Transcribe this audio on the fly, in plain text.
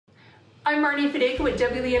I'm Marnie Fideko with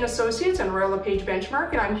W. Lee & Associates and Royal LePage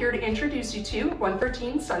Benchmark, and I'm here to introduce you to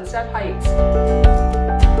 113 Sunset Heights.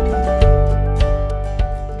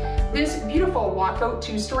 This beautiful walkout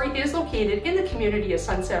two-story is located in the community of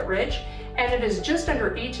Sunset Ridge, and it is just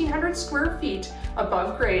under 1,800 square feet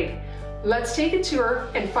above grade. Let's take a tour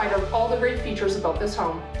and find out all the great features about this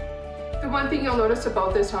home. The one thing you'll notice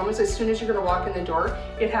about this home is as soon as you're going to walk in the door,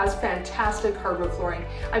 it has fantastic hardwood flooring.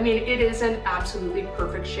 I mean, it is in absolutely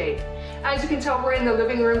perfect shape. As you can tell, we're in the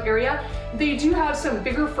living room area. They do have some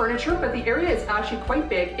bigger furniture, but the area is actually quite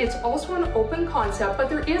big. It's also an open concept, but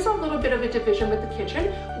there is a little bit of a division with the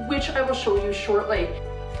kitchen, which I will show you shortly.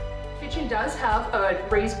 The kitchen does have a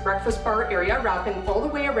raised breakfast bar area wrapping all the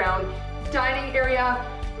way around, dining area,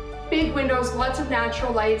 big windows, lots of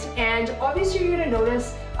natural light, and obviously you're going to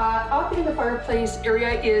notice up in the fireplace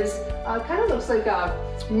area is kind of looks like a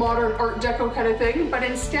modern art deco kind of thing, but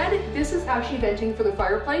instead this is actually venting for the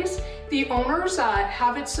fireplace. The owners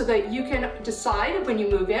have it so that you can decide when you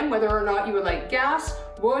move in whether or not you would like gas,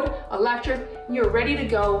 wood, electric. You're ready to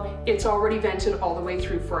go. It's already vented all the way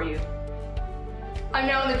through for you. I'm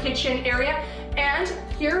now in the kitchen area, and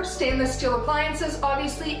here stainless steel appliances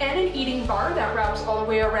obviously, and an eating bar that wraps all the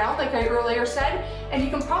way around like I earlier said, and you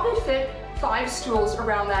can probably fit 5 stools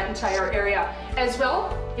around that entire area. As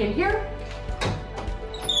well, in here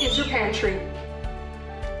is your pantry.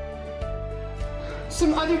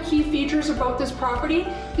 Some other key features about this property,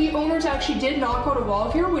 the owners actually did knock out a wall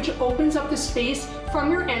here, which opens up the space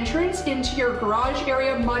from your entrance into your garage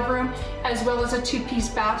area, mudroom, as well as a 2-piece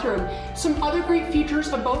bathroom. Some other great features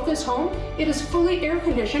about this home, it is fully air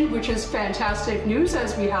conditioned, which is fantastic news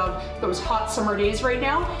as we have those hot summer days right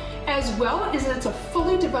now, as well as it's a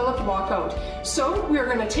fully developed walkout. So we're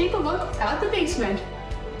going to take a look at the basement,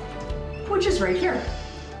 which is right here.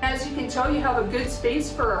 As you can tell, you have a good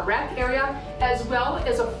space for a rec area as well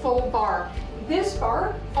as a full bar. This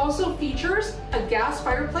bar also features a gas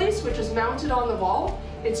fireplace which is mounted on the wall.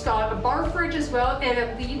 It's got a bar fridge as well, and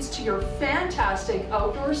it leads to your fantastic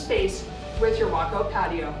outdoor space with your walkout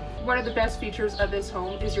patio. One of the best features of this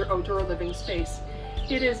home is your outdoor living space.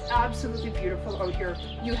 It is absolutely beautiful out here.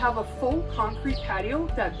 You have a full concrete patio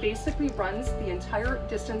that basically runs the entire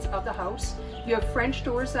distance of the house. You have French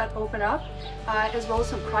doors that open up, as well as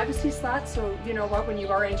some privacy slats. So you know what, when you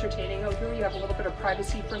are entertaining out here, you have a little bit of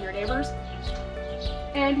privacy from your neighbors.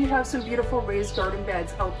 And you have some beautiful raised garden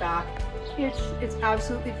beds out back. It's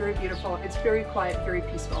absolutely very beautiful. It's very quiet, very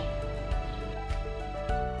peaceful.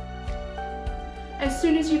 As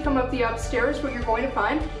soon as you come up the upstairs, what you're going to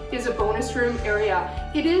find is a bonus room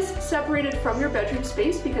area. It is separated from your bedroom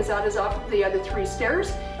space because that is up the other 3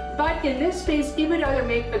 stairs. But in this space, it would either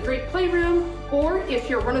make a great playroom, or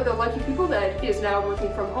if you're one of the lucky people that is now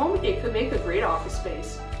working from home, it could make a great office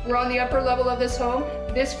space. We're on the upper level of this home.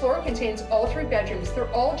 This floor contains all 3 bedrooms.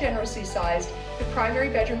 They're all generously sized. The primary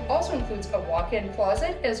bedroom also includes a walk-in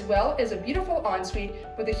closet as well as a beautiful ensuite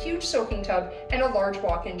with a huge soaking tub and a large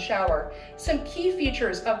walk-in shower. Some key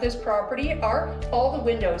features of this property are all the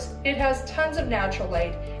windows. It has tons of natural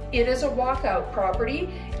light. It is a walkout property.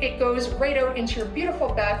 It goes right out into your beautiful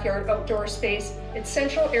backyard outdoor space. It's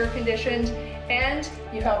central air conditioned, and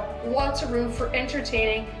you have lots of room for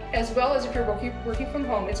entertaining, as well as if you're working from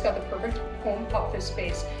home, it's got the perfect home office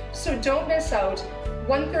space. So don't miss out.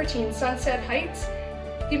 113 Sunset Heights.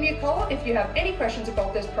 Give me a call if you have any questions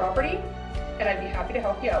about this property, and I'd be happy to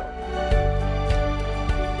help you out.